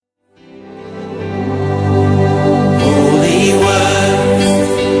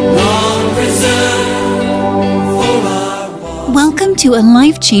to a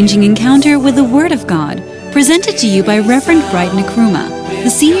life-changing encounter with the Word of God, presented to you by Reverend Bright Nkrumah, the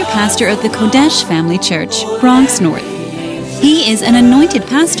senior pastor of the Kodesh Family Church, Bronx North. He is an anointed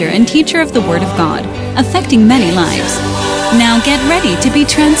pastor and teacher of the Word of God, affecting many lives. Now get ready to be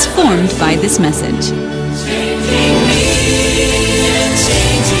transformed by this message.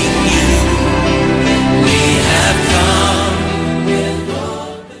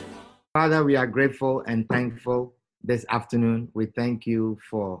 Father, we are grateful and thankful this afternoon. We thank you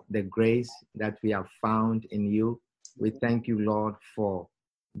for the grace that we have found in you. We thank you, Lord, for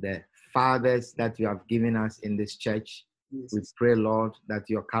the fathers that you have given us in this church. We pray, Lord, that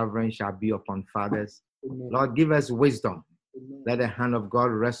your covering shall be upon fathers. Lord, give us wisdom. Let the hand of God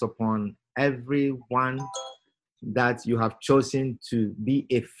rest upon everyone that you have chosen to be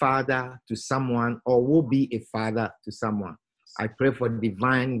a father to someone or will be a father to someone. I pray for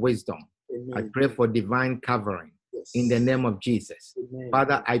divine wisdom. Amen. I pray for divine covering in the name of Jesus. Amen.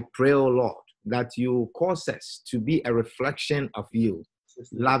 Father, I pray, oh Lord, that you cause us to be a reflection of you,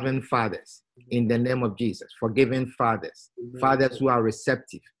 loving fathers in the name of Jesus, forgiving fathers, fathers who are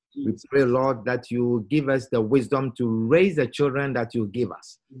receptive. We pray, Lord, that you give us the wisdom to raise the children that you give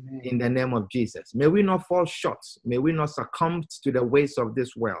us in the name of Jesus. May we not fall short. May we not succumb to the ways of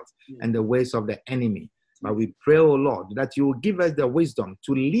this world and the ways of the enemy. But we pray, oh Lord, that you will give us the wisdom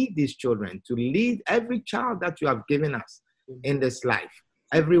to lead these children, to lead every child that you have given us in this life.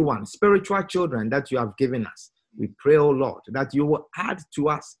 Everyone, spiritual children that you have given us. We pray, oh Lord, that you will add to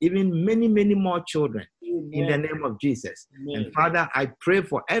us even many, many more children in the name of Jesus. Amen. And Father, I pray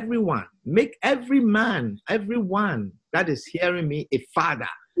for everyone. Make every man, everyone that is hearing me a father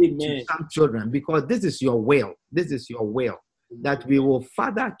to some children, because this is your will. This is your will, that we will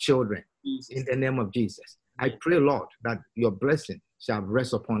father children in the name of Jesus. I pray, Lord, that your blessing shall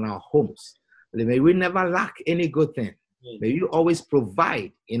rest upon our homes. May we never lack any good thing. May you always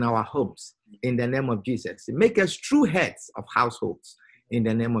provide in our homes in the name of Jesus. Make us true heads of households in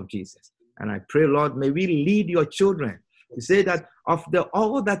the name of Jesus. And I pray, Lord, may we lead your children. You say that of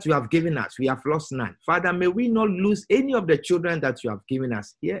all that you have given us, we have lost none. Father, may we not lose any of the children that you have given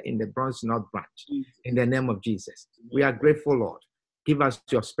us here in the Bronx North branch in the name of Jesus. We are grateful, Lord. Give us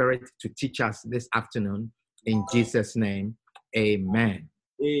your spirit to teach us this afternoon. In Jesus' name, amen.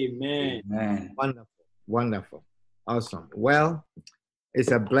 Amen. Amen. Wonderful. Wonderful. Awesome. Well, it's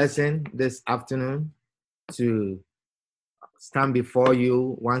a blessing this afternoon to stand before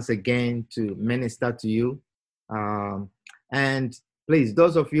you once again to minister to you. And please,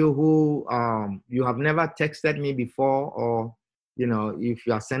 those of you who you have never texted me before, or, you know, if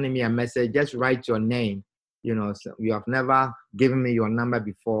you are sending me a message, just write your name. You know, so you have never given me your number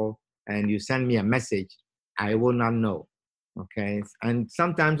before and you send me a message, I will not know. Okay. And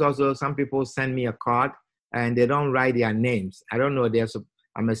sometimes also some people send me a card and they don't write their names. I don't know.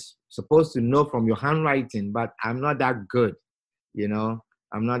 I'm supposed to know from your handwriting, but I'm not that good. You know,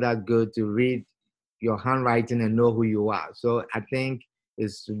 I'm not that good to read your handwriting and know who you are. So I think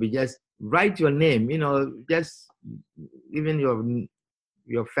it's to be just write your name, you know, just even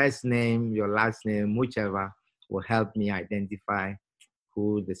your first name, your last name, whichever will help me identify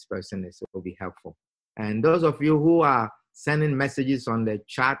who this person is. It will be helpful. And those of you who are sending messages on the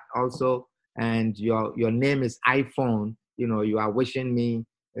chat also, and your name is iPhone, you know, you are wishing me,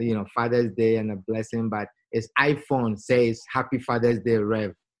 you know, Father's Day and a blessing, but it's iPhone says Happy Father's Day,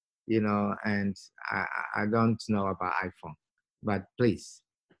 Rev, you know, and I don't know about iPhone, but please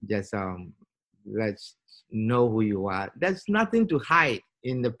just let's know who you are. There's nothing to hide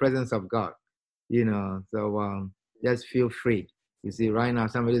in the presence of God, you know, so just feel free. You see, right now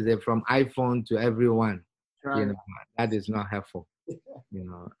somebody said from iPhone to everyone, you know, that is not helpful. You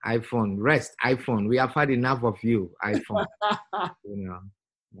know, iPhone, rest, iPhone. We have had enough of you, iPhone. You know,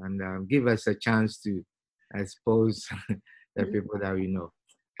 and give us a chance to expose the people that we know.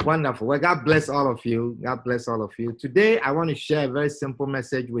 Wonderful. Well, God bless all of you. God bless all of you. Today, I want to share a very simple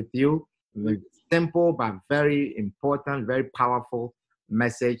message with you. Simple, but very important, very powerful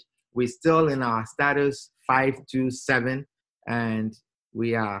message. We're still in our status 527, and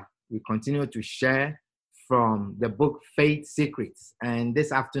we continue to share from the book Faith Secrets. And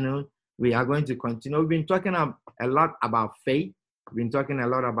this afternoon, we are going to continue. We've been talking a lot about faith. We've been talking a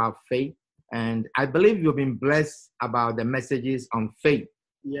lot about faith. And I believe you've been blessed about the messages on faith.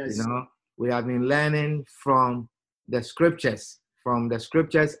 Yes. You know, we have been learning from the scriptures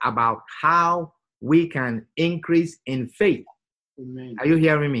about how we can increase in faith. Amen. Are you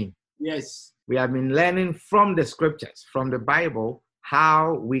hearing me? Yes. We have been learning from the scriptures, from the Bible,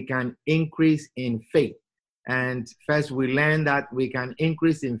 how we can increase in faith. And first, we learned that we can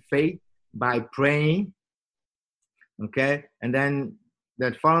increase in faith by praying, Okay, and then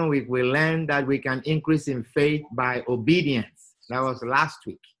that following week we learned that we can increase in faith by obedience. That was last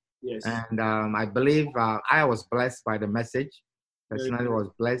week. Yes. And I believe I was blessed by the message. Personally, was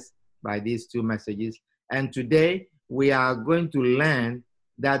blessed by these two messages. And today we are going to learn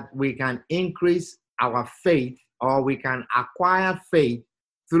that we can increase our faith, or we can acquire faith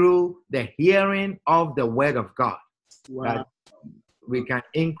through the hearing of the word of God. Wow. That we can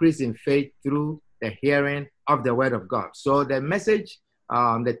increase in faith through the hearing of the word of God. So the message,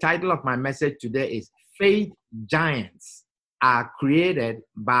 the title of my message today is Faith Giants Are Created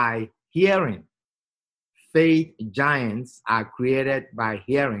by Hearing. Faith giants are created by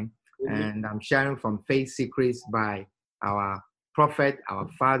hearing. And I'm sharing from Faith Secrets by our prophet, our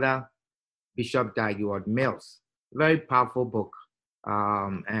father, Bishop Dag Heward-Mills. Very powerful book.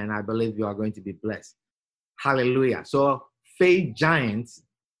 And I believe you are going to be blessed. Hallelujah. So faith giants,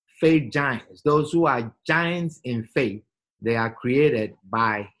 those who are giants in faith, they are created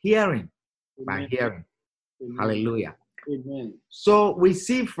by hearing. By hearing. Amen. Hallelujah. Amen. So we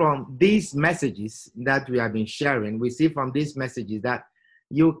see from these messages that we have been sharing, we see from these messages that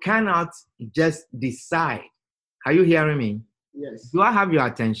you cannot just decide. Are you hearing me? Yes. Do I have your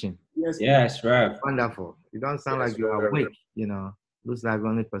attention? Yes. Yes, Rev. Wonderful. You don't sound Yes, like you're Reverend. awake, you know. Looks like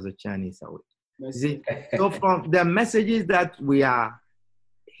only Pastor Chan is awake. Yes. See, so from the messages that we are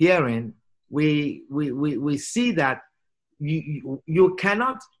hearing, we see that you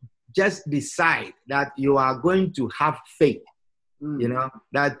cannot just decide that you are going to have faith, you know,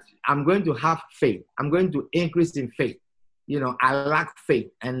 that I'm going to have faith. I'm going to increase in faith. You know, I lack faith.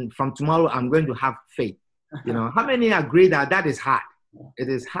 And from tomorrow, I'm going to have faith. You know, how many agree that that is hard? It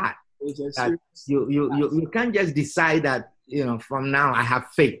is hard. That you can't just decide that, you know, from now I have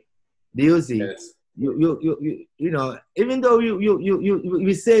faith. Do you see? Yes. You know, even though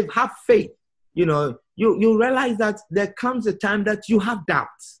you say have faith, you know, you realize that there comes a time that you have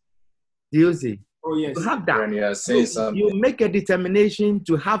doubts. Do you see? Oh, yes. You have doubts. When you say something. You make a determination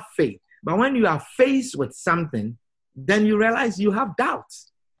to have faith. But when you are faced with something, then you realize you have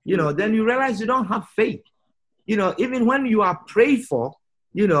doubts. You know, then you realize you don't have faith. You know, even when you are prayed for,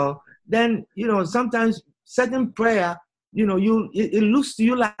 you know, then, you know, sometimes certain prayer, you know, it looks to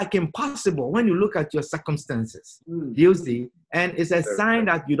you like impossible when you look at your circumstances. Do you see? And it's a sign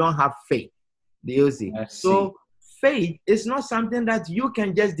that you don't have faith. Do you see? So faith is not something that you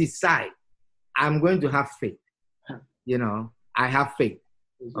can just decide, I'm going to have faith. You know, I have faith.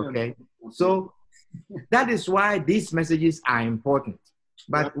 Okay? So that is why these messages are important.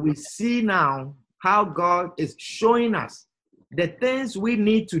 But we see now how God is showing us the things we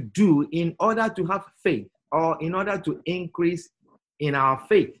need to do in order to have faith, or in order to increase in our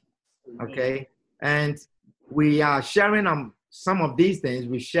faith. Okay? And we are sharing some of these things.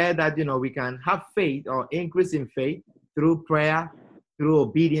 We share that, you know, we can have faith or increase in faith through prayer, through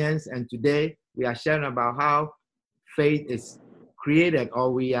obedience. And today we are sharing about how faith is created,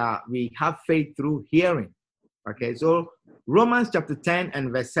 or we have faith through hearing. Okay, so Romans chapter 10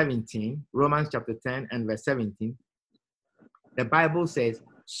 and verse 17, Romans chapter 10 and verse 17, the Bible says,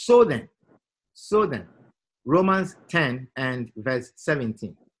 so then, Romans 10 and verse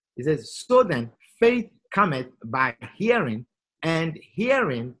 17, it says, so then faith cometh by hearing, and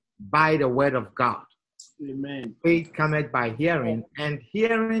hearing by the word of God. Amen. Faith cometh by hearing, and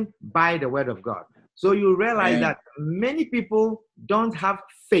hearing by the word of God. So you realize that many people don't have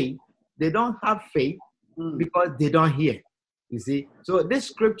faith. They don't have faith because they don't hear. You see? So this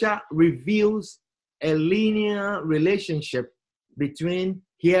scripture reveals a linear relationship between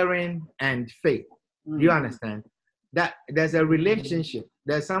hearing and faith. Do you understand? That there's a relationship.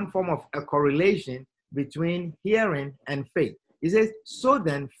 There's some form of a correlation between hearing and faith. It says, so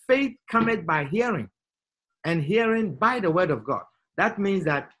then faith cometh by hearing, and hearing by the word of God. That means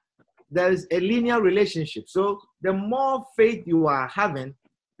that there is a linear relationship. So the more faith you are having,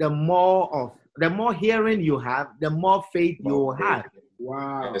 the more hearing you have, the more faith you will have.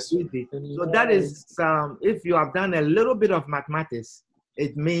 Wow. So that is, if you have done a little bit of mathematics,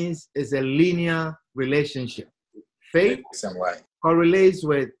 it means it's a linear relationship. Faith correlates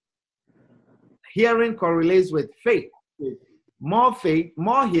with hearing, correlates with faith. More faith,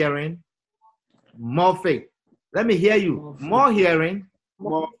 more hearing, more faith. Let me hear you. More hearing,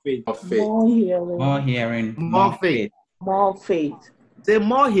 More faith. More hearing. More hearing. more faith. More faith. Say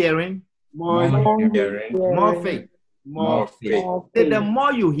more hearing, More hearing. more faith. More faith. More Say faith. the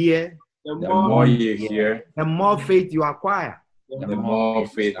more you hear, The The more more you hear, the more faith you acquire. the more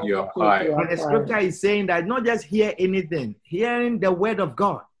faith you acquire. And the scripture is saying that not just hear anything, hearing the word of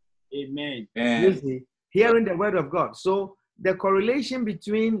God. Amen. You And see, hearing the word of God. So the correlation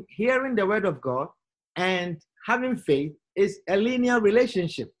between hearing the word of God and having faith is a linear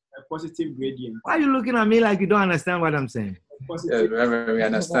relationship. A positive gradient. Why are you looking at me like you don't understand what I'm saying? Yes, Positive. Reverend, we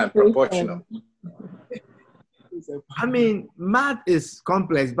understand. Proportional. I mean, math is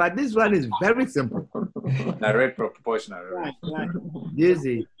complex, but this one is very simple. Direct proportional. Reverend. Right. You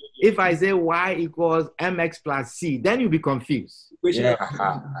see, if I say y equals mx plus c, then you'll be confused. Equation Yeah.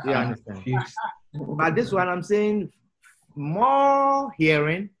 of You understand? But this one, I'm saying more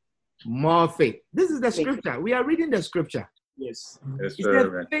hearing, more faith. This is the scripture. We are reading the scripture. yes. Yes, It says,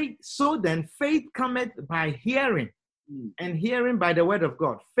 Reverend. faith, so then faith cometh by hearing, Mm. and hearing by the word of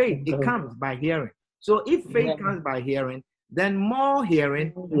God. Faith, it comes by hearing. So if faith comes by hearing, then more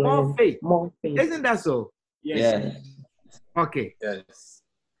hearing, more faith. More faith. Isn't that so? Yes. Okay. Yes.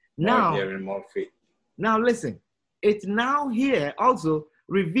 Now, More hearing, more faith. now listen. It now here also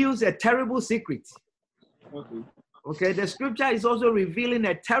reveals a terrible secret. Okay. Okay, the scripture is also revealing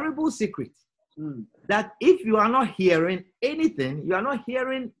a terrible secret. Mm. That if you are not hearing anything, you are not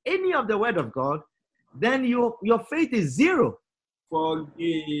hearing any of the word of God, then your faith is zero. Forgive.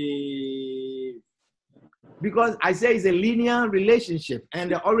 Because I say it's a linear relationship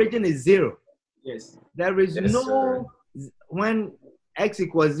and the origin is zero. Yes. There is Yes, no, when x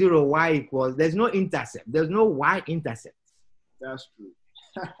equals 0, y equals, there's no intercept. There's no y intercept. That's true.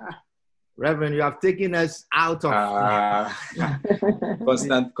 Reverend, you have taken us out of,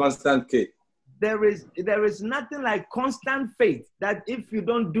 Constant K. there is nothing like constant faith that if you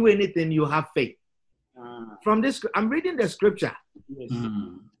don't do anything, you have faith. From this, I'm reading the scripture. Yes.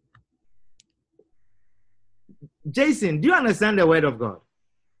 Jason, do you understand the word of God?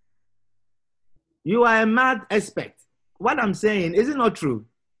 You are a math expert. What I'm saying, is it not true?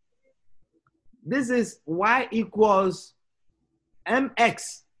 This is y equals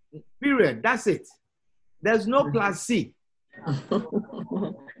mx, period. That's it. There's no plus c.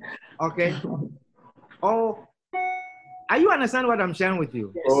 Okay? Oh, are you understand what I'm sharing with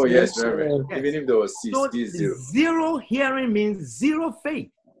you? Oh, yes, Yes, Reverend. yes. Even if there was So zero. zero hearing means zero faith.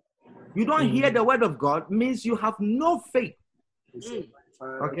 You don't hear the word of God means you have no faith.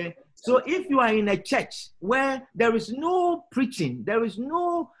 Okay? So if you are in a church where there is no preaching, there is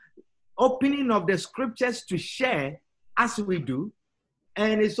no opening of the scriptures to share as we do,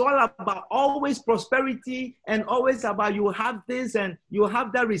 and it's all about always prosperity and always about you have this and you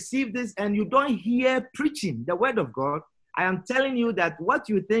have that, receive this, and you don't hear preaching the word of God, I am telling you that what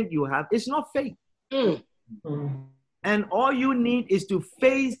you think you have is not faith. And all you need is to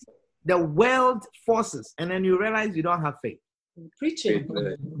face the world forces, and then you realize you don't have faith. Preaching.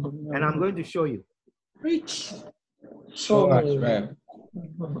 And I'm going to show you. Preach. Show us, Rev.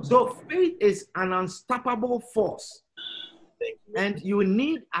 So faith is an unstoppable force, and you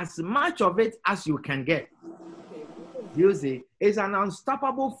need as much of it as you can get. You see, it's an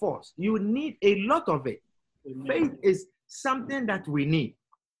unstoppable force. You need a lot of it. Faith is something that we need.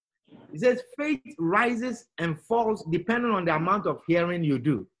 It says faith rises and falls depending on the amount of hearing you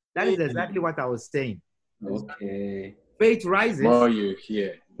do. That is exactly what I was saying. Okay. Faith rises The more you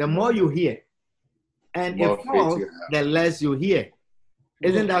hear, the more you hear, and more it faith falls you have. the less you hear.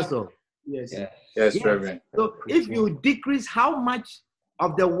 Isn't that so? Yes. Yeah. Yes, Yes. Reverend. So if you decrease how much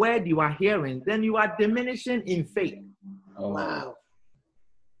of the word you are hearing, then you are diminishing in faith. Oh. Wow.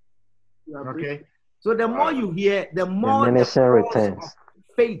 You are Okay. So the more you hear, the more the Diminishing force returns. of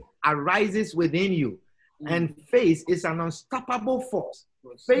faith arises within you. And faith is an unstoppable force.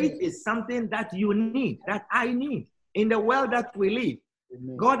 Faith is something that you need, that I need in the world that we live.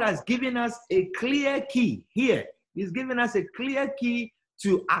 God has given us a clear key here. He's given us a clear key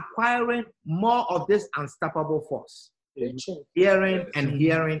to acquiring more of this unstoppable force. Preaching. Hearing and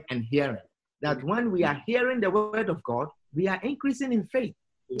hearing and hearing. That when we are hearing the word of God, we are increasing in faith.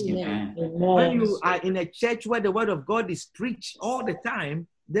 Amen. When you Amen. are in a church where the word of God is preached all the time,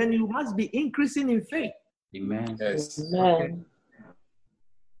 then you must be increasing in faith. Amen. Yes. Amen.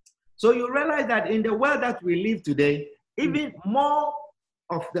 So you realize that in the world that we live today, even more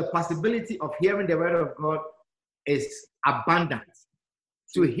of the possibility of hearing the word of God is abundant.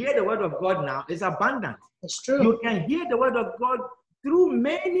 To hear the word of God now is abundant. It's true. You can hear the word of God through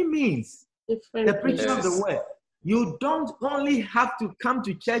many means. Different The preaching of the Yes. word. You don't only have to come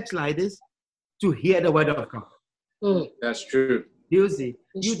to church like this to hear the word of God. Mm. That's true. You see,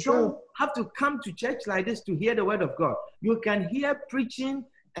 It's you true. don't have to come to church like this to hear the word of God. You can hear preaching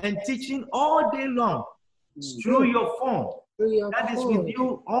and teaching all day long through your phone. Through your That is phone, with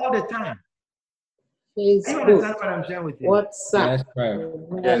you all the time. Do you understand Facebook, what I'm sharing with you? WhatsApp. Yes, Rev.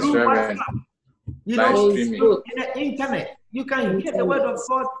 Amen. Yes, Through Reverend. WhatsApp. You Live know, streaming. Facebook, in the internet, you can hear the word of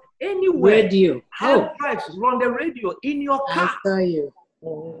God anywhere. radio. Hard Oh, drives on the radio, in your I car. tell you.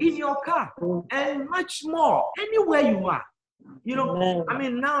 in your car, and much more, anywhere you are. You know, Amen. I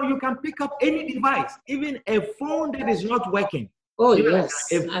mean, now you can pick up any device, even a phone that is not working. Oh, You know, yes.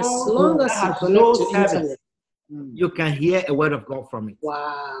 a As phone long that as you has connect no to service, internet. you can hear a word of God from it.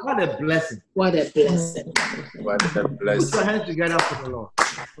 Wow. What a blessing. What a blessing. What a Put your blessing. hands together for the Lord.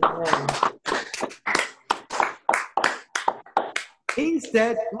 Amen.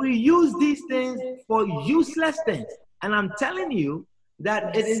 Instead, we use these things for useless things. And I'm telling you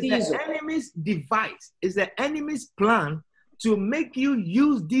that it is the enemy's device, it's the enemy's plan to make you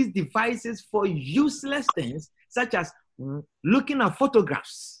use these devices for useless things, such as looking at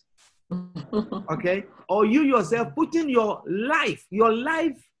photographs. Okay? Or you yourself putting your life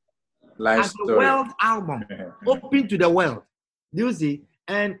Life as a story. world album open to the world. Do you see?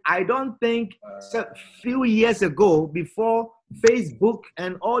 And I don't think a few years ago, before Facebook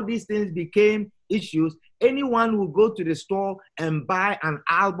and all these things became issues, anyone will go to the store and buy an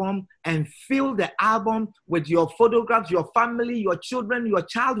album and fill the album with your photographs, your family, your children, your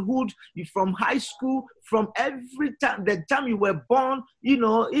childhood, from high school, from every time, the time you were born, you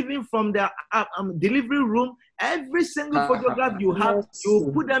know, even from the delivery room, every single photograph you have,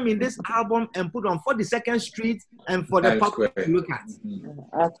 you put them in this album and put on 42nd Street and for the public to look at.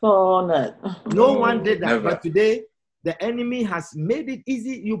 I saw that. No one did that. Never. But today, the enemy has made it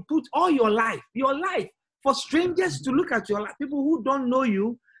easy. You put all your life, for strangers to look at your life. People who don't know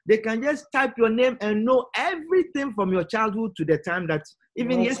you, they can just type your name and know everything from your childhood to the time that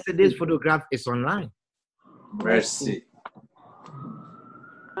even yesterday's photograph is online. Mercy.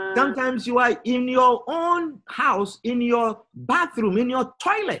 Sometimes you are in your own house, in your bathroom, in your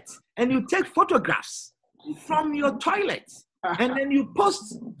toilet, and you take photographs from your toilet, and then you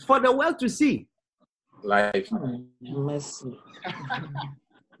post for the world to see. Life. Mercy.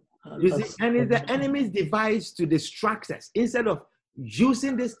 You see, and it's the enemy's device to distract us instead of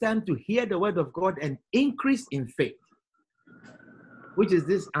using this time to hear the word of God and increase in faith, which is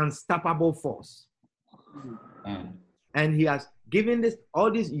this unstoppable force. And he has given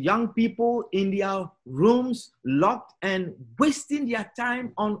all these young people in their rooms locked and wasting their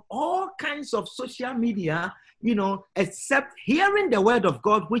time on all kinds of social media, you know, except hearing the word of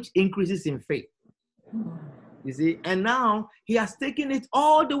God, which increases in faith. You see, and now he has taken it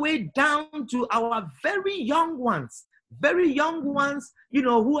all the way down to our very young ones, you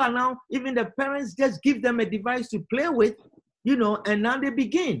know, who are now, even the parents just give them a device to play with, you know, and now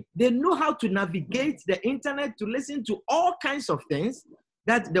they know how to navigate the internet to listen to all kinds of things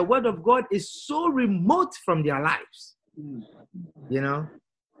that the word of God is so remote from their lives, you know,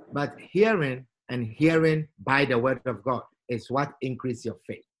 but hearing by the word of God is what increases your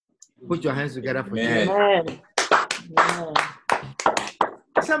faith. Put your hands together for Jesus. Amen.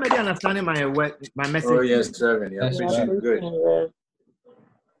 Somebody understanding my message? Oh yes, Reverend. You're preaching good.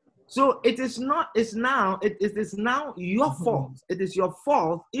 So it is now your fault. It is your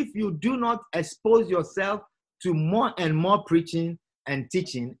fault if you do not expose yourself to more and more preaching and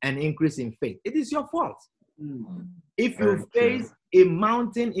teaching and increase in faith. It is your fault. If you face a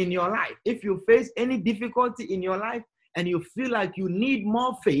mountain in your life, if you face any difficulty in your life and you feel like you need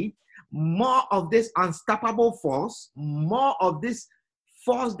more faith, more of this unstoppable force, more of this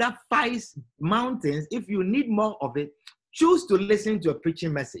force that fights mountains, if you need more of it, choose to listen to a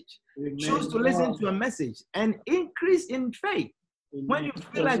preaching message. Amen. Choose to listen to a message and increase in faith. Amen. When you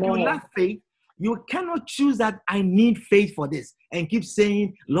feel like you lack faith, you cannot choose that I need faith for this and keep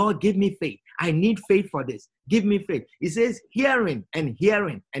saying, Lord, give me faith. I need faith for this. Give me faith. He says hearing and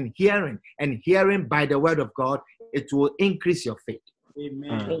hearing and hearing and hearing by the word of God, it will increase your faith.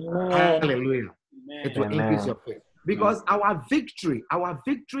 Amen. Hallelujah. Amen. It will increase your faith. Because our victory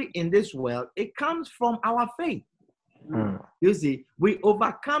in this world, it comes from our faith. You see, we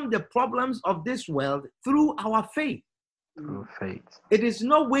overcome the problems of this world through our faith. Through faith. It is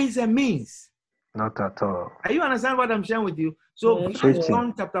no ways and means. Not at all. Are you understand what I'm sharing with you? So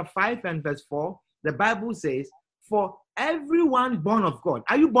John chapter 5 and verse 4, the Bible says, for everyone born of God.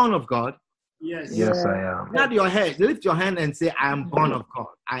 Are you born of God? Yes. Yes, I am. Nod your head. Lift your hand and say, I am born of God.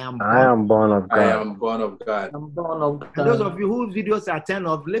 I am born of God. I am born of God. I'm born of God. And those of you whose videos are turned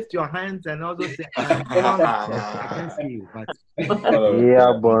off, lift your hands and also say, I am born of God. I can't see you, but We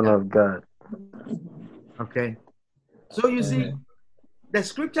are born of God. okay. So you see, the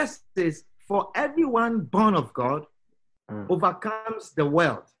scripture says, for everyone born of God overcomes the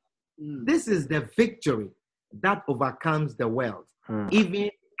world. This is the victory that overcomes the world,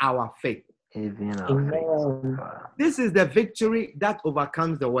 even our faith. Even our faith. This is the victory that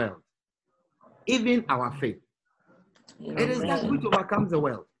overcomes the world, even our faith. It is that which overcomes the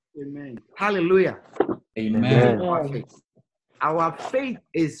world. Amen. Hallelujah. Amen. Our faith. our faith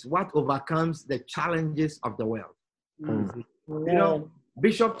is what overcomes the challenges of the world. Mm. You know,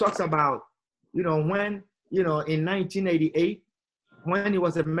 Bishop talks about, when, in 1988, when he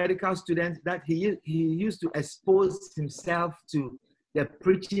was a medical student, that he used to expose himself to the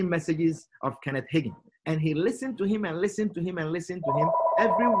preaching messages of Kenneth Hagin. And he listened to him and listened to him and listened to him.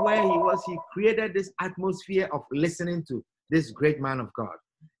 Everywhere he was, he created this atmosphere of listening to this great man of God.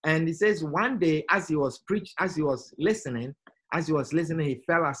 And he says one day, as he was listening, he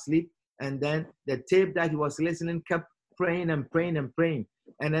fell asleep. And then the tape that he was listening kept praying and praying and praying.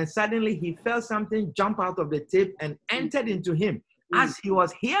 And then suddenly he felt something jump out of the tape and entered into him as he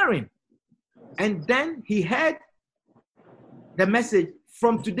was hearing. And then he heard the message,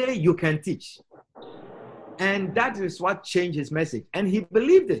 from today you can teach. And that is what changed his message. And he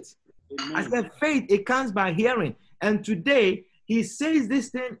believed it. I said, faith, it comes by hearing. And today he says this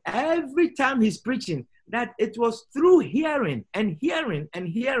thing every time he's preaching, that it was through hearing and hearing and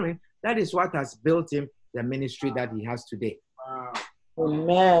hearing. That is what has built him the ministry that he has today.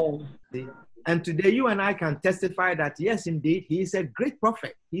 Wow. Amen. See? And today you and I can testify that, yes, indeed, he is a great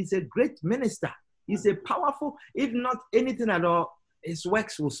prophet. He's a great minister. He's a powerful, if not anything at all, his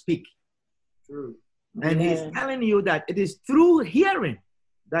works will speak. True. And he's telling you that it is through hearing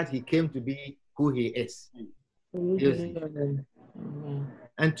that he came to be who he is. Amen.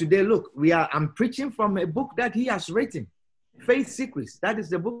 And today, look, I'm preaching from a book that he has written, Faith Secrets. That is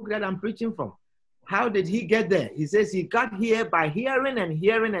the book that I'm preaching from. How did he get there? He says he got here by hearing and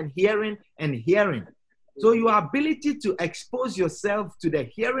hearing and hearing and hearing. So your ability to expose yourself to the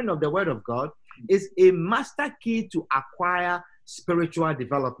hearing of the word of God is a master key to acquire spiritual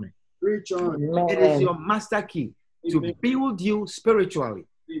development. Preach on. It is your master key to build you spiritually.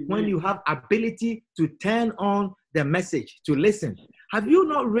 When you have ability to turn on the message, to listen. Have you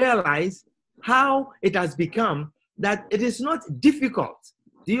not realized how it has become that it is not difficult?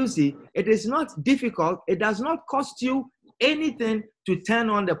 Do you see? It is not difficult. It does not cost you anything to turn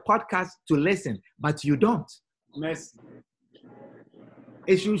on the podcast to listen, but you don't. Mercy.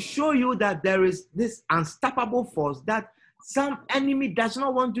 It should show you that there is this unstoppable force that some enemy does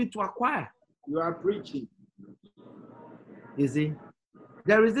not want you to acquire. You are preaching. You see?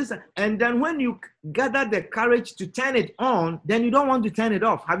 There is this, and then when you gather the courage to turn it on, then you don't want to turn it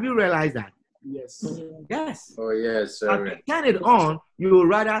off. Have you realized that? Yes. Yes. Oh, yes, But sir. to turn it on, you will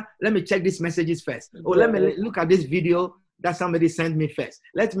rather, let me check these messages first. Oh, let me look at this video that somebody sent me first.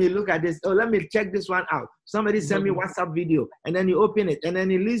 Let me look at this. Oh, let me check this one out. Somebody sent me WhatsApp video, and then you open it, and then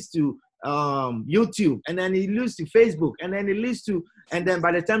it leads to YouTube, and then it leads to Facebook, and then it leads to, and then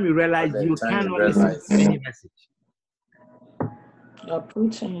by the time you realize, you cannot listen to any message. You're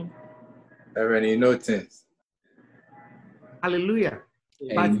preaching. Reverend, you know things. Hallelujah.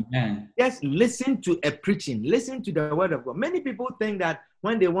 But Amen. just listen to a preaching, listen to the word of God. Many people think that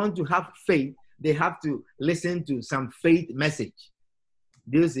when they want to have faith, they have to listen to some faith message.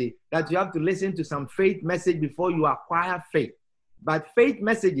 Do you see? That you have to listen to some faith message before you acquire faith. But faith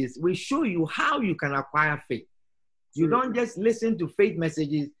messages will show you how you can acquire faith. You don't just listen to faith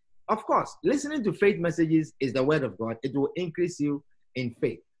messages. Of course, listening to faith messages is the word of God. It will increase you in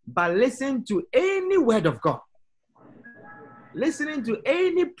faith. But listen to any word of God. Listening to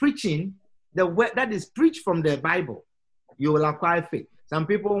any preaching, the word that is preached from the Bible, you will acquire faith. Some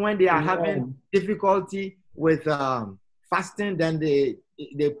people, when they are having difficulty with fasting, then they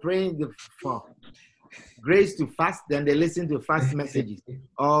pray for grace to fast, then they listen to fast messages.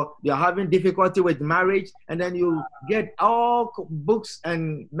 Or you're having difficulty with marriage, and then you get all books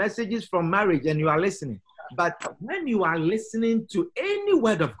and messages from marriage, and you are listening. But when you are listening to any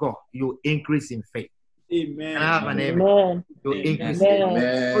word of God, you increase in faith. Amen. And I have an amen. Amen. You increase.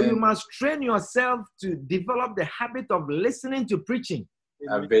 Amen. So you must train yourself to develop the habit of listening to preaching.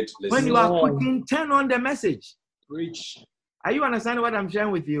 When you are cooking, turn on the message. Preach. Are you understanding what I'm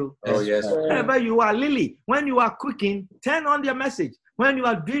sharing with you? Oh, yes. Wherever you are, Lily, when you are cooking, turn on the message. When you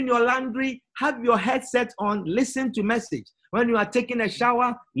are doing your laundry, have your headset on, listen to message. When you are taking a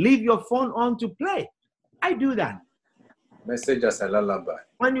shower, leave your phone on to play. I do that. Message as a lullaby.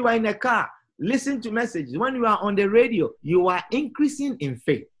 When you are in a car, listen to messages. When you are on the radio, you are increasing in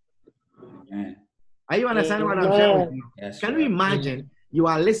faith. Amen. Are you understanding what I'm sharing with you? Yes, Can you imagine you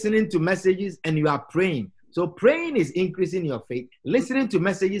are listening to messages and you are praying? So praying is increasing your faith. Listening to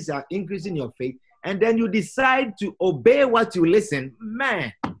messages are increasing your faith. And then you decide to obey what you listen.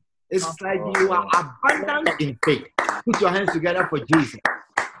 Man, it's like you are abundant in faith. Put your hands together for Jesus.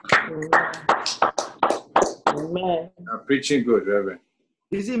 Amen. I'm preaching good, Reverend.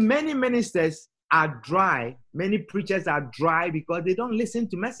 You see, many ministers are dry. Many preachers are dry because they don't listen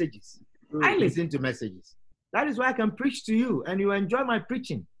to messages. I listen to messages. That is why I can preach to you and you enjoy my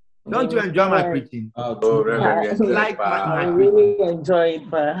preaching. Don't you enjoy my preaching? Oh, Reverend, we enjoy Like it, my- I pa. really enjoy it,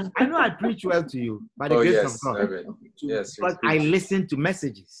 but I know I preach well to you by the Oh, grace yes, of God. Reverend. Yes, we Because I preach. listen to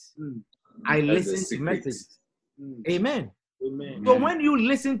messages. Mm. I That's the listen to secret. messages. Mm. Amen. Amen. So when you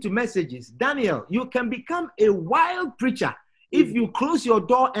listen to messages, Daniel, you can become a wild preacher if you close your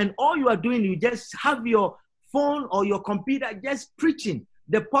door and all you are doing, you just have your phone or your computer just preaching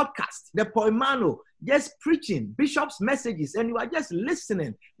the podcast, the poemano, just preaching Bishop's messages, and you are just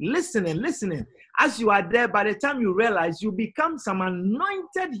listening. As you are there, by the time you realize you become some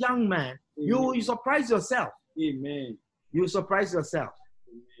anointed young man, you surprise yourself. Amen. You surprise yourself.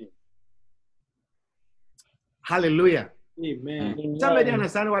 Amen. Hallelujah. Amen. Somebody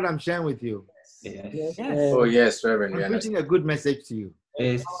understand what I'm sharing with you? Yes. Yes. Oh, yes, Reverend. We I'm preaching understand. a good message to you.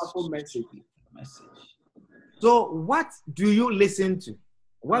 Yes. Powerful message. Message. So what do you listen to?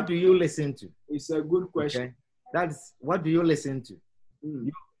 What do you listen to? It's a good question. Okay. That's what do you listen to? Mm.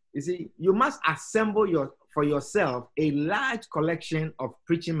 You see, you must assemble for yourself a large collection of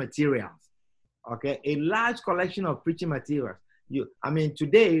preaching materials. Okay, a large collection of preaching materials.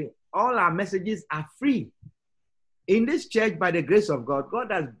 Today, all our messages are free. In this church, by the grace of God,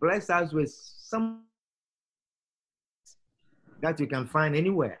 God has blessed us with some that you can find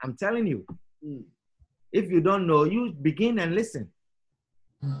anywhere. I'm telling you. Mm. If you don't know, you begin and listen.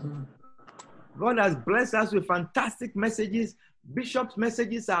 God has blessed us with fantastic messages. Bishop's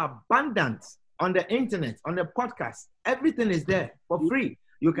messages are abundant on the internet, on the podcast. Everything is there for free.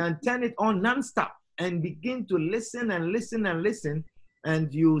 You can turn it on nonstop and begin to listen and listen and listen,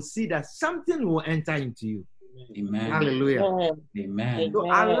 and you see that something will enter into you. Amen. Hallelujah. Amen. So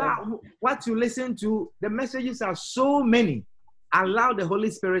allow what you listen to. The messages are so many. Allow the Holy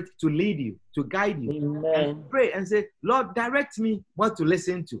Spirit to lead you, to guide you. Amen. And pray and say, Lord, direct me what to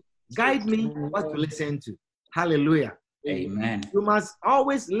listen to. Guide me what to listen to. Hallelujah. Amen. You must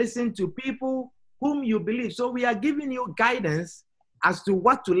always listen to people whom you believe. So we are giving you guidance as to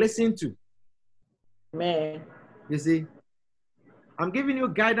what to listen to. Amen. You see, I'm giving you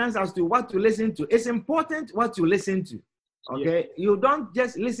guidance as to what to listen to. It's important what you listen to. Okay? You don't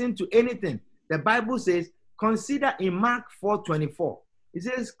just listen to anything. The Bible says, consider in Mark 4:24. It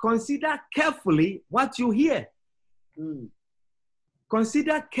says, consider carefully what you hear. Mm.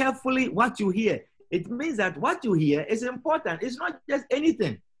 Consider carefully what you hear. It means that what you hear is important. It's not just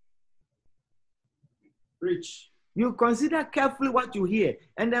anything. Preach. You consider carefully what you hear.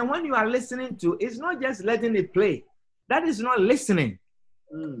 And then when you are listening to, it's not just letting it play. That is not listening.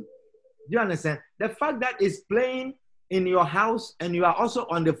 Mm. Do you understand? The fact that it's playing in your house and you are also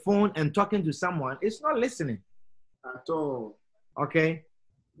on the phone and talking to someone, it's not listening. At all. Okay?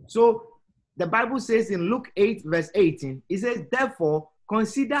 So the Bible says in Luke 8, verse 18, it says, therefore,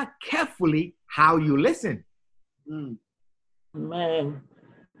 consider carefully how you listen. Mm. Amen.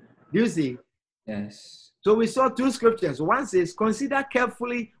 Do you see? Yes. So we saw two scriptures. One says, consider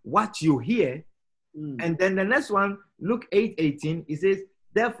carefully what you hear. Mm. And then the next one, Luke 8:18, it says,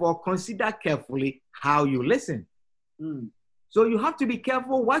 therefore, consider carefully how you listen. Mm. So you have to be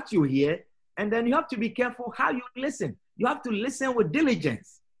careful what you hear, and then you have to be careful how you listen. You have to listen with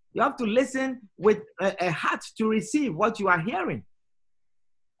diligence. You have to listen with a heart to receive what you are hearing.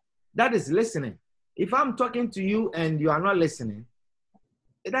 That is listening. If I'm talking to you and you are not listening,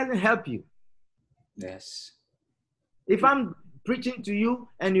 it doesn't help you. Yes. If I'm preaching to you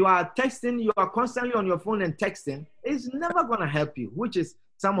and you are texting, you are constantly on your phone and texting, it's never going to help you, which is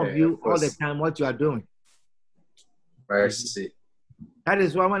some of you all the time what you are doing. Mercy. That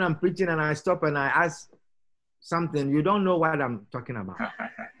is why when I'm preaching and I stop and I ask something, you don't know what I'm talking about.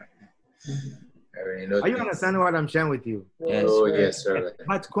 Are you understanding what I'm sharing with you? Yes. Oh, yes, sir.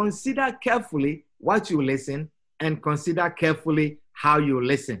 But consider carefully what you listen and consider carefully how you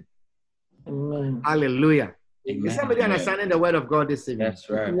listen. Amen. Hallelujah. Amen. Is somebody understanding the word of God this evening? That's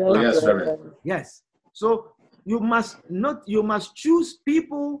right. Yes, sir. Yes. So you must choose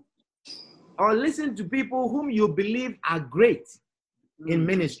people or listen to people whom you believe are great in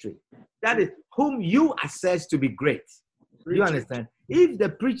ministry. That is whom you assess to be great. Do you understand? If the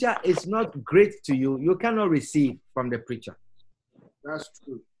preacher is not great to you, you cannot receive from the preacher. That's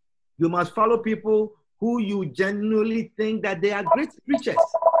true. You must follow people who you genuinely think that they are great preachers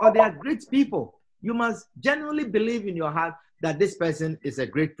or they are great people. You must genuinely believe in your heart that this person is a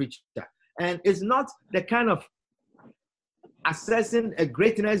great preacher. And it's not the kind of assessing a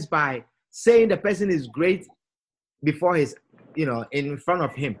greatness by saying the person is great before his, in front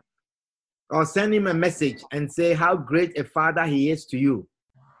of him. Or send him a message and say how great a father he is to you.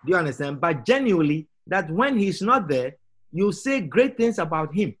 Do you understand? But genuinely, that when he's not there, you say great things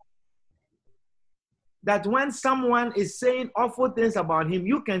about him. that when someone is saying awful things about him,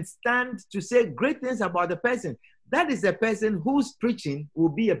 you can stand to say great things about the person. That is a person whose preaching will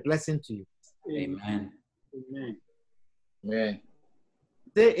be a blessing to you. Amen. Amen. Amen.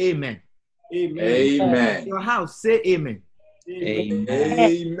 Say amen. Amen. Amen. Your house, say amen. Amen.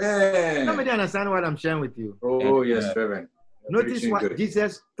 Amen. Somebody understand what I'm sharing with you. Oh, yes, Reverend. You're Notice preaching what good.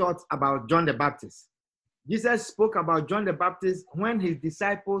 Jesus taught about John the Baptist. Jesus spoke about John the Baptist when his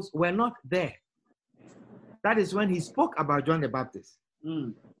disciples were not there. That is when he spoke about John the Baptist.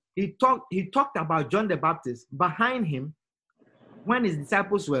 Mm. He talked about John the Baptist behind him when his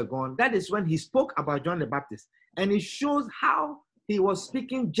disciples were gone. That is when he spoke about John the Baptist. And it shows how he was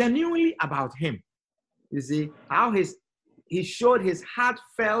speaking genuinely about him. You see, how he showed his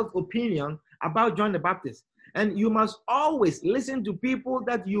heartfelt opinion about John the Baptist. And you must always listen to people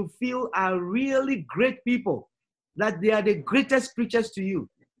that you feel are really great people, that they are the greatest preachers to you.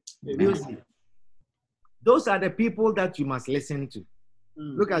 You see, those are the people that you must listen to.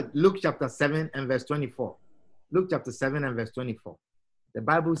 Look at Luke chapter 7 and verse 24. Luke chapter 7 and verse 24. The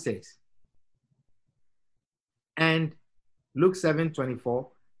Bible says, and Luke 7:24,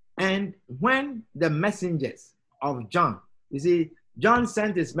 and when the messengers of John, you see, John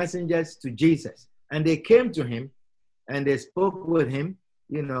sent his messengers to Jesus, and they came to him, and they spoke with him.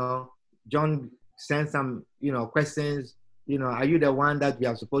 You know, John sent some, questions. Are you the one that we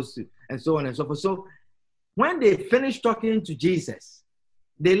are supposed to? And so on and so forth. So when they finished talking to Jesus,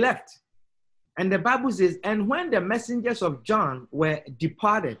 they left. And the Bible says, and when the messengers of John were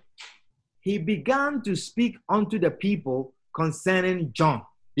departed, he began to speak unto the people concerning John.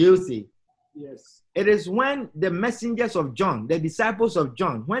 You see? Yes. It is when the messengers of John, the disciples of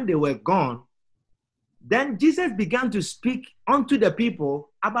John, when they were gone, then Jesus began to speak unto the people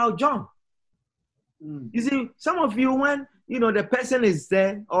about John. You see, some of you, when, the person is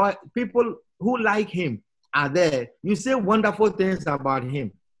there or people who like him are there, you say wonderful things about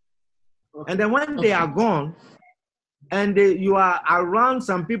him. And then when they are gone and you are around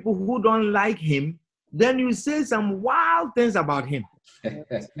some people who don't like him, then you say some wild things about him.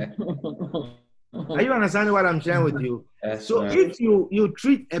 Are you understanding what I'm sharing with you? That's So right. if you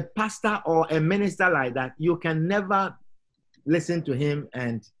treat a pastor or a minister like that, you can never listen to him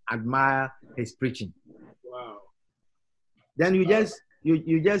and admire his preaching. Wow. Then you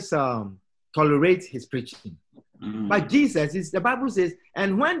just tolerate his preaching. But Jesus, the Bible says,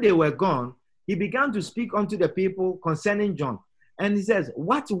 and when they were gone, he began to speak unto the people concerning John. And he says,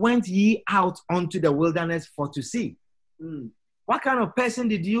 what went ye out unto the wilderness for to see? What kind of person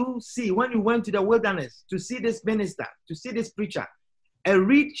did you see when you went to the wilderness to see this minister, to see this preacher? A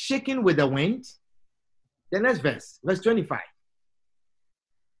reed shaking with the wind? The next verse 25.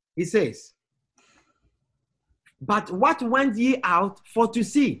 He says, but what went ye out for to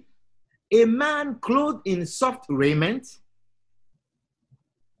see? A man clothed in soft raiment?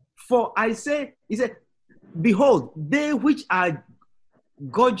 For I say, he said, behold, they which are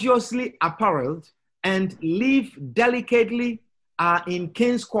gorgeously apparelled and live delicately are in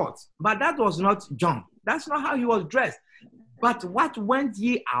king's courts. But that was not John. That's not how he was dressed. But what went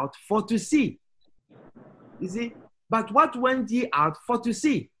ye out for to see? You see? But what went ye out for to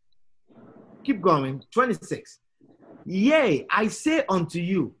see? Keep going. 26. Yea, I say unto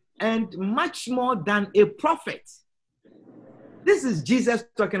you, and much more than a prophet. This is Jesus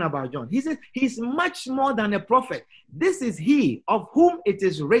talking about John. He says he's much more than a prophet. This is he of whom it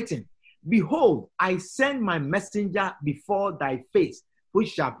is written, behold, I send my messenger before thy face, which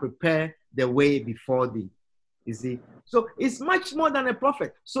shall prepare the way before thee. You see? So it's much more than a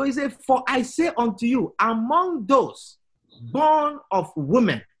prophet. So he said, for I say unto you, among those born of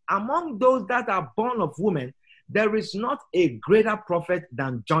women, among those that are born of women, there is not a greater prophet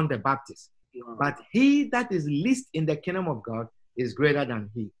than John the Baptist. But he that is least in the kingdom of God is greater than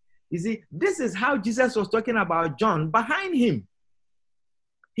he. You see, this is how Jesus was talking about John behind him.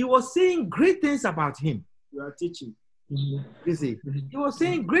 He was saying great things about him. You are teaching. You see, he was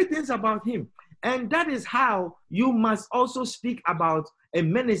saying great things about him. And that is how you must also speak about a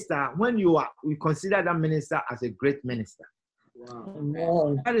minister when you consider that minister as a great minister.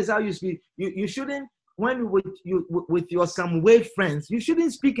 Wow. That is how you speak. You shouldn't, when with your some way friends, you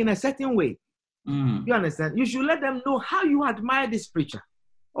shouldn't speak in a certain way. You understand? You should let them know how you admire this preacher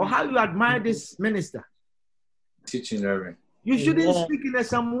or how you admire this minister. Teaching, Reverend. You shouldn't speak in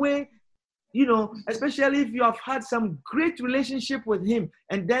some way, especially if you have had some great relationship with him.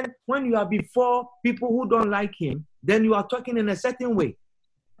 And then when you are before people who don't like him, then you are talking in a certain way.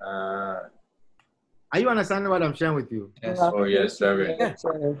 Are you understanding what I'm sharing with you? Yes. Oh, yes, Reverend. Yeah.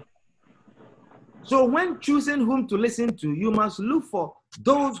 So when choosing whom to listen to, you must look for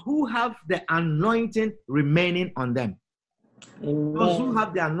those who have the anointing remaining on them. Those who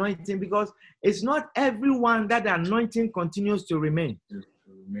have the anointing, because it's not everyone that the anointing continues to remain.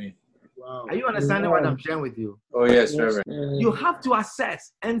 Wow. Are you understanding what I'm sharing with you? Oh, yes, Reverend. You have to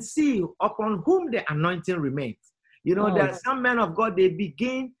assess and see upon whom the anointing remains. You know, there are some men of God, they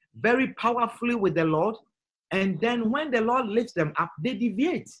begin very powerfully with the Lord, and then when the Lord lifts them up, they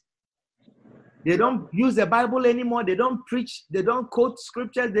deviate. They don't use the Bible anymore. They don't preach. They don't quote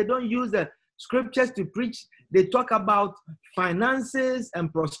scriptures. They don't use the scriptures to preach. They talk about finances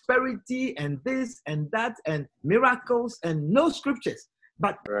and prosperity and this and that and miracles and no scriptures.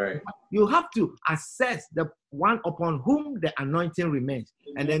 But you have to assess the one upon whom the anointing remains.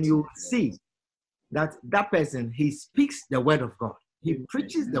 And then you see that that person, he speaks the word of God. He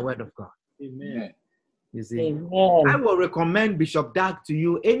preaches the word of God. Amen. You see, I will recommend Bishop Dag to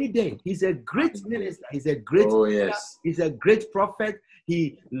you any day. He's a great minister. He's a great leader. He's a great prophet.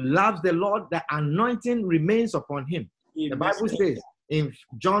 He loves the Lord. The anointing remains upon him. The Bible says in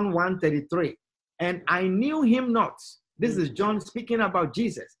John 1:33, and I knew him not. This is John speaking about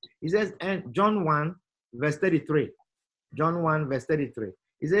Jesus. He says, and John 1, verse 33. John 1, verse 33.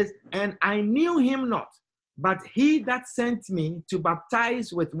 He says, and I knew him not, but he that sent me to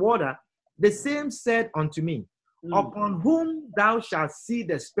baptize with water, the same said unto me, upon whom thou shalt see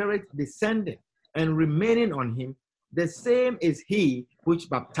the Spirit descending and remaining on him, the same is he which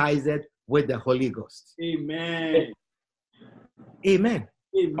baptizeth with the Holy Ghost. Amen. Amen.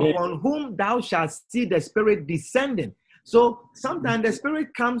 Amen. Upon whom thou shalt see the Spirit descending. So sometimes the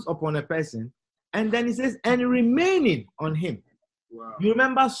Spirit comes upon a person, and then he says, and remaining on him. Wow. You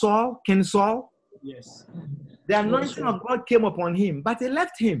remember Saul, King Saul? Yes. The anointing of God came upon him, but he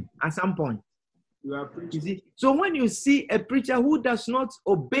left him at some point. You are preaching. You see? So when you see a preacher who does not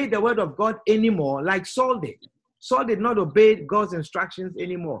obey the word of God anymore, like Saul did not obey God's instructions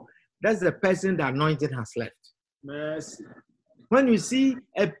anymore. That's the person the anointing has left. Mercy. When you see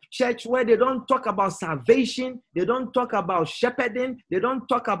a church where they don't talk about salvation, they don't talk about shepherding, they don't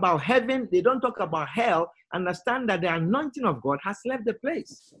talk about heaven, they don't talk about hell, understand that the anointing of God has left the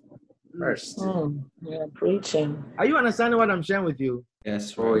place. Yeah, preaching. Are you understanding what I'm sharing with you?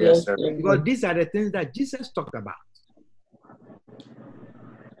 Yes, Oh, yes, sir. Because these are the things that Jesus talked about.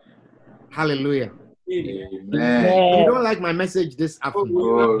 Hallelujah. Amen. You don't like my message this afternoon?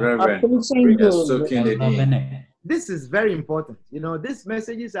 Oh, Reverend. You're soaking it in. This is very important. You know, these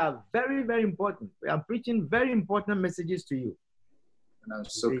messages are very, very important. I'm preaching very important messages to you. And I'm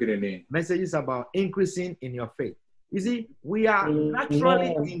soaking it in. Messages about increasing in your faith. You see, we are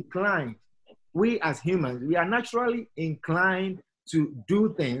naturally inclined, we as humans, we are naturally inclined to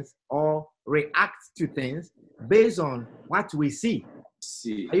do things or react to things based on what we see.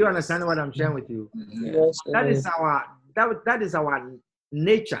 Are you understanding what I'm sharing with you? Yes, That is our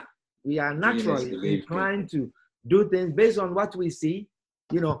nature. We are naturally inclined to do things based on what we see,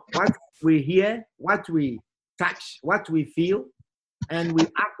 you know, what we hear, what we touch, what we feel, and we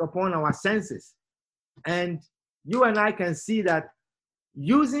act upon our senses. And you and I can see that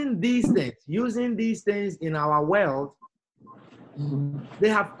using these things in our world, they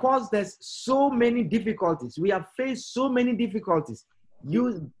have caused us so many difficulties. We have faced so many difficulties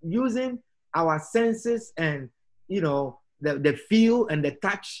using our senses and, you know, the feel and the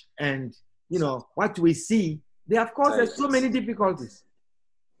touch and, you know, what we see. They have caused us so many difficulties.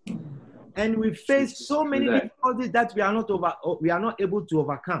 And we face so many difficulties that we are not able to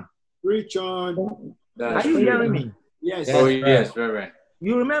overcome. Preach on. Are you hearing me? Yes. Oh, yes, Reverend.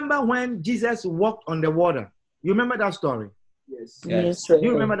 You remember when Jesus walked on the water? You remember that story? Yes. Yes.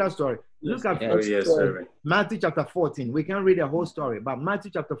 You remember that story? Look at Oh, yes, Reverend. Matthew chapter 14. We can read the whole story, but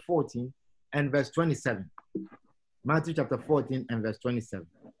Matthew chapter 14 and verse 27. Matthew chapter 14 and verse 27.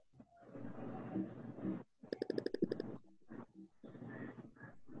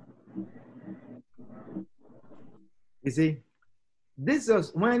 You see, this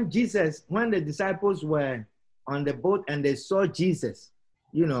was when the disciples were on the boat and they saw Jesus,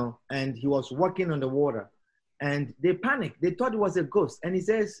 you know, and he was walking on the water, and they panicked. They thought it was a ghost. And he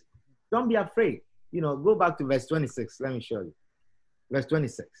says, don't be afraid. You know, go back to verse 26. Let me show you. Verse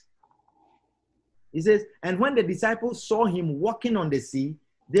 26. He says, and when the disciples saw him walking on the sea,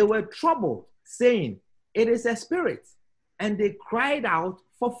 they were troubled, saying, it is a spirit. And they cried out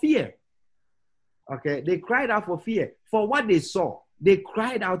for fear. Okay, they cried out for fear. For what they saw, they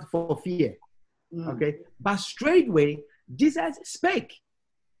cried out for fear. Okay, but straightway, Jesus spake.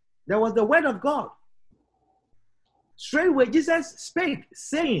 There was the word of God. Straightway, Jesus spake,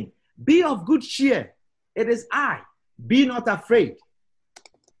 saying, be of good cheer. It is I. Be not afraid.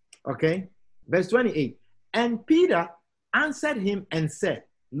 Okay, Verse 28. And Peter answered him and said,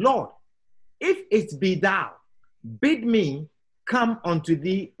 Lord, if it be thou, bid me come unto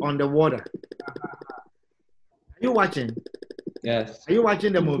thee on the water. Are you watching? Yes. Are you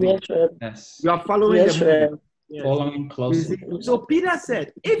watching the movie? Yes. You are following the movie. Yes. Following closely. So Peter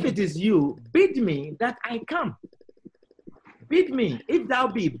said, if it is you, bid me that I come. Bid me, if thou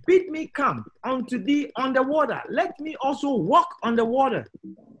be, bid me come unto thee on the water. Let me also walk on the water.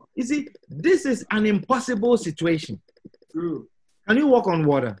 You see, this is an impossible situation. True. Can you walk on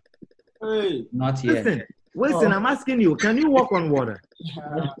water? Hey. Not yet. Listen, I'm asking you, can you walk on water?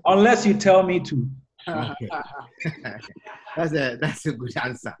 Unless you tell me to. Okay. That's a good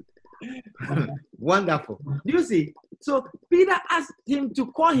answer. Wonderful. Do you see? So Peter asked him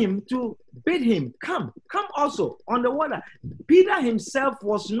to call him, to bid him, come also on the water. Peter himself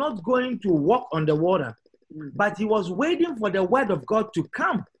was not going to walk on the water, but he was waiting for the word of God to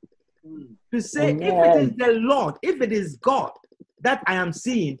come. To say, if it is the Lord, if it is God that I am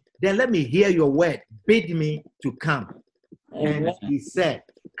seeing, then let me hear your word. Bid me to come. And he said,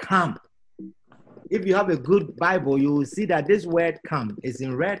 come. If you have a good Bible, you will see that this word come is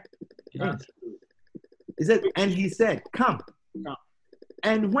in red. Yeah. He said, and he said, come.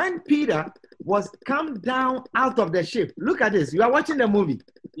 And when Peter was come down out of the ship, look at this. You are watching the movie.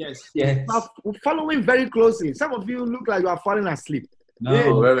 Yes. Yes. You are following very closely. Some of you look like you are falling asleep.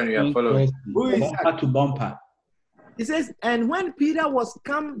 No, Reverend, we are following. Who is bumper that? to bumper. He says, and when Peter was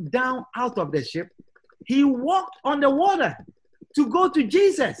come down out of the ship, he walked on the water to go to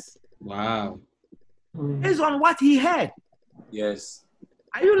Jesus. Wow. Based on what he heard. Yes.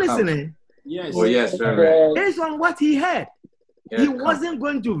 Are you listening? Yes. Oh, yes, Reverend. Based on what he heard. Yeah, He come. wasn't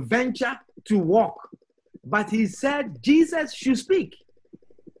going to venture to walk, but he said Jesus should speak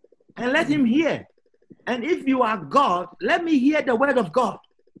and let him hear. And if you are God, let me hear the word of God.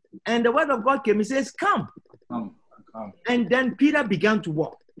 And the word of God came, he says, come. Come. And then Peter began to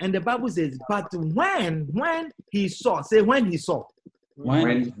walk. And the Bible says, but when he saw, say when he saw.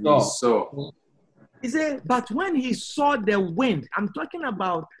 When He saw. He said, but when he saw the wind, I'm talking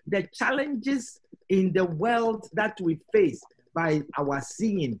about the challenges in the world that we face by our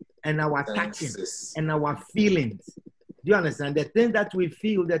seeing and our touching and our feelings. Do you understand? The things that we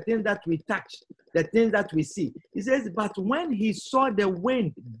feel, the things that we touch, the things that we see. He says, but when he saw the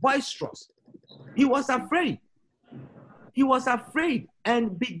wind boisterous, he was afraid. He was afraid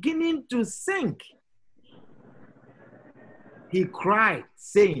and beginning to sink. He cried,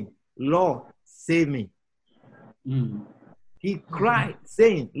 saying, Lord, save me. He cried,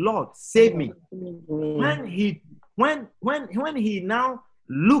 saying, Lord, save me. When he now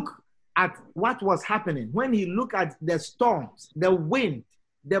looked at what was happening, when he looked at the storms, the wind,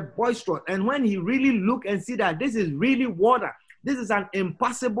 the boisterous, and when he really looked and see that this is really water, this is an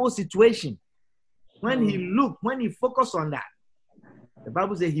impossible situation. When he looked, when he focused on that, the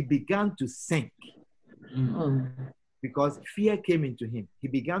Bible says he began to sink. Because fear came into him. He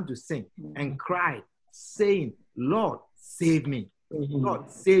began to sink and cried, saying, Lord, save me.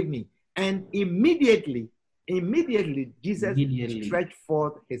 Lord, save me. And immediately, Jesus stretched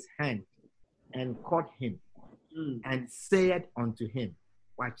forth his hand and caught him and said unto him,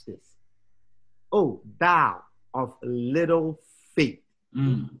 watch this, O thou of little faith.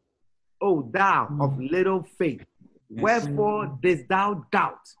 O thou of little faith. Wherefore didst thou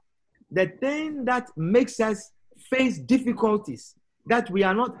doubt? The thing that makes us face difficulties that we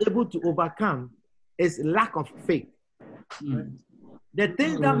are not able to overcome is lack of faith. The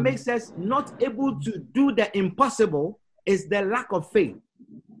thing that makes us not able to do the impossible is the lack of faith.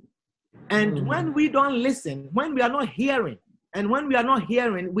 And when we don't listen, when we are not hearing, and when we are not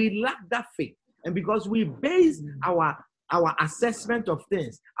hearing, we lack that faith. And because we base our assessment of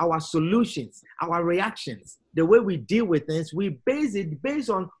things, our solutions, our reactions, the way we deal with things, we base it based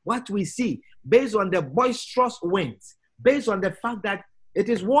on what we see, based on the boisterous winds, based on the fact that it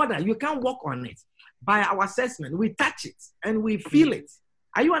is water. You can't walk on it. By our assessment, we touch it and we feel it.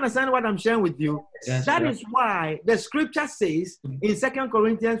 Are you understanding what I'm sharing with you? Yes, that is why the scripture says in 2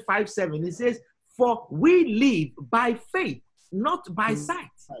 Corinthians 5:7, it says, for we live by faith, not by sight.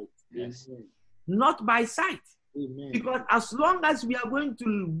 Yes. Not by sight. Amen. Because as long as we are going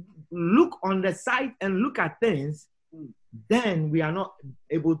to look on the sight and look at things, then we are not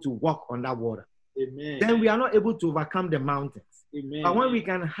able to walk on that water. Amen. Then we are not able to overcome the mountains. Amen. But when we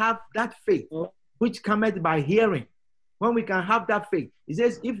can have that faith, which cometh by hearing, when we can have that faith, it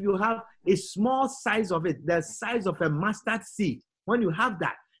says if you have a small size of it, the size of a mustard seed, when you have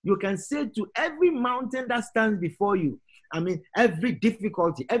that, you can say to every mountain that stands before you, I mean, every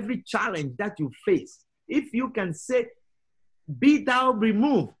difficulty, every challenge that you face, if you can say be thou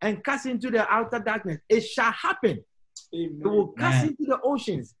removed and cast into the outer darkness. It shall happen. It will cast into the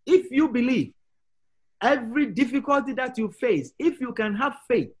oceans. If you believe, every difficulty that you face, if you can have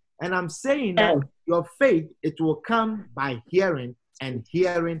faith, and I'm saying that your faith, it will come by hearing and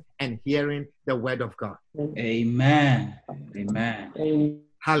hearing and hearing the word of God. Amen. Amen.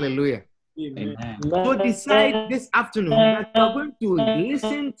 Hallelujah. Amen. So decide this afternoon that you are going to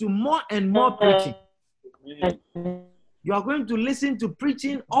listen to more and more preaching. You are going to listen to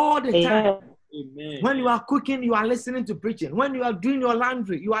preaching all the time. Amen. When you are cooking, you are listening to preaching. When you are doing your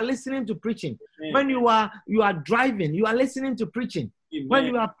laundry, you are listening to preaching. When you are driving, you are listening to preaching. When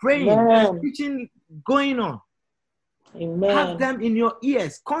you are praying, there's preaching going on. Have them in your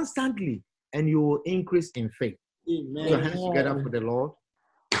ears constantly, and you will increase in faith. Put your hands together for the Lord,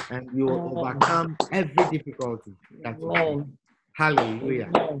 and you will overcome every difficulty. That's all. Hallelujah.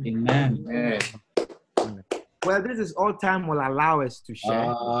 Amen. Well, this is all time will allow us to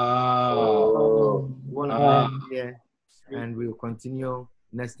share. Here, and we'll continue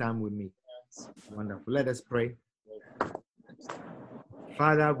next time we meet. Wonderful. Let us pray.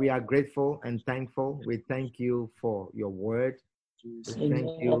 Father, we are grateful and thankful. We thank you for your word. We thank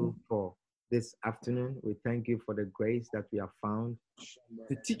you for this afternoon. We thank you for the grace that we have found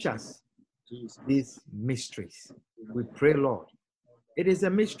to teach us these mysteries. We pray, Lord, it is a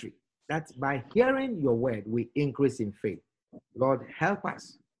mystery that by hearing your word, we increase in faith. Lord, help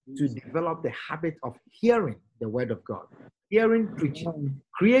us to develop the habit of hearing the word of God, hearing preaching,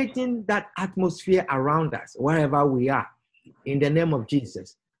 creating that atmosphere around us, wherever we are, in the name of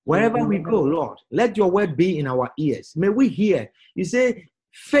Jesus. Wherever we go, Lord, let your word be in our ears. May we hear. You say,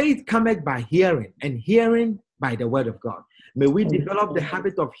 faith cometh by hearing, and hearing by the word of God. May we develop the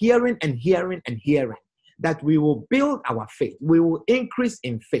habit of hearing and hearing and hearing, that we will build our faith. We will increase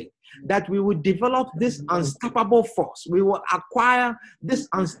in faith, that we will develop this unstoppable force. We will acquire this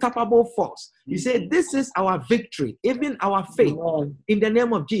unstoppable force. You say, this is our victory, even our faith, in the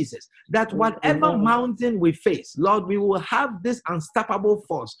name of Jesus, that whatever mountain we face, Lord, we will have this unstoppable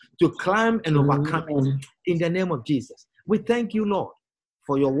force to climb and overcome it, in the name of Jesus. We thank you, Lord,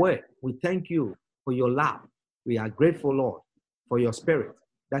 for your word. We thank you for your love. We are grateful, Lord, for your spirit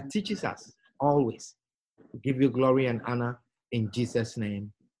that teaches us always. We give you glory and honor in Jesus'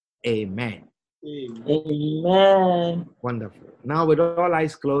 name. Amen. Amen. Wonderful. Now, with all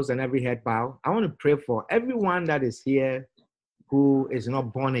eyes closed and every head bowed, I want to pray for everyone that is here who is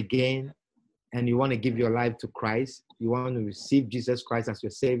not born again, and you want to give your life to Christ. You want to receive Jesus Christ as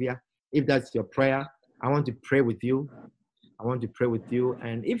your Savior. If that's your prayer, I want to pray with you. I want to pray with you.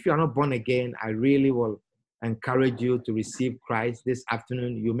 And if you are not born again, I really will encourage you to receive Christ this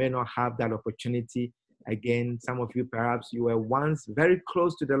afternoon. You may not have that opportunity. Again, some of you, perhaps you were once very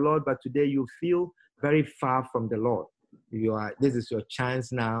close to the Lord, but today you feel very far from the Lord. This is your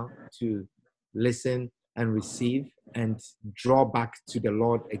chance now to listen and receive and draw back to the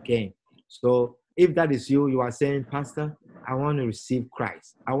Lord again. So if that is you, you are saying, Pastor, I want to receive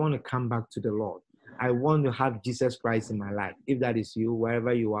Christ. I want to come back to the Lord. I want to have Jesus Christ in my life. If that is you,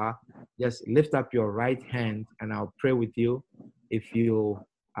 wherever you are, just lift up your right hand and I'll pray with you. If you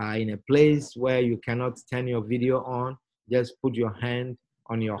are in a place where you cannot turn your video on, just put your hand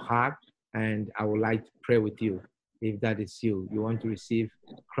on your heart and I would like to pray with you. If that is you, you want to receive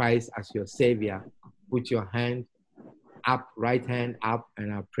Christ as your Savior, put your hand up, right hand up,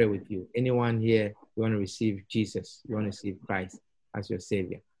 and I'll pray with you. Anyone here, you want to receive Jesus, you want to receive Christ as your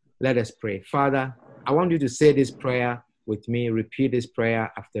Savior. Let us pray. Father, I want you to say this prayer with me. Repeat this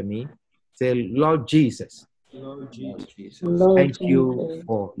prayer after me. Say, Lord Jesus, Lord Jesus. Thank you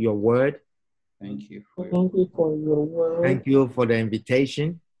for your word. Thank you for your word. Thank you for the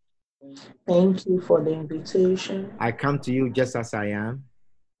invitation. Thank you for the invitation. I come to you just as I am.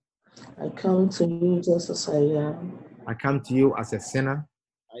 I come to you just as I am. I come to you as a sinner.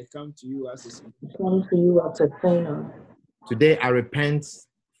 I come to you as a sinner. I come to you as a sinner. Today I repent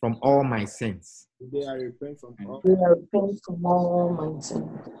from all my sins. Today I repent from all. Today I repent from all my sins.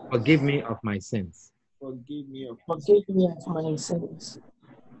 Forgive me of my sins. Forgive me of my sins.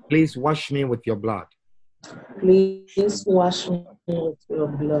 Please wash me with your blood. Please wash me with your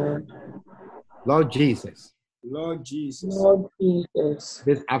blood. Lord Jesus. Lord Jesus. Lord Jesus.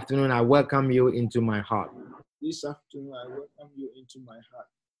 This afternoon I welcome you into my heart. This afternoon I welcome you into my heart.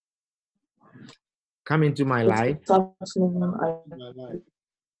 Come into my life. This afternoon I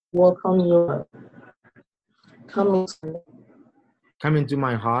welcome you. Come into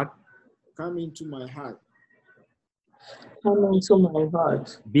my heart. Come into my heart. Come into my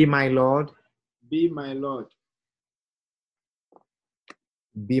heart. Be my Lord. Be my Lord.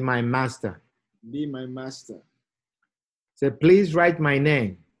 Be my master. Be my master. Say, please write my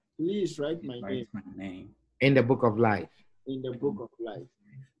name Please write my name Write my name in the book of life. in the book of life.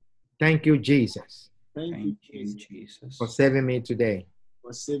 Thank you, Jesus, Thank you, Thank you, Jesus, Jesus, for saving me today.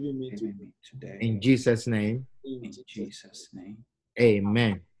 for saving me saving me today. In Jesus' name, in In Jesus. Jesus' name.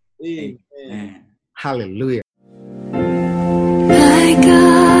 amen. Amen. Amen. Hallelujah. My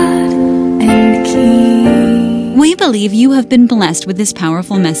God and King. We believe you have been blessed with this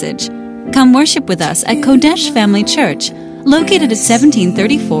powerful message. Come worship with us at Kodesh Family Church, located at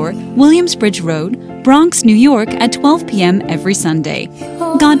 1734 Williamsbridge Road, Bronx, New York, at 12 p.m. every Sunday.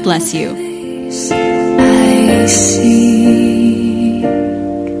 God bless you. I see.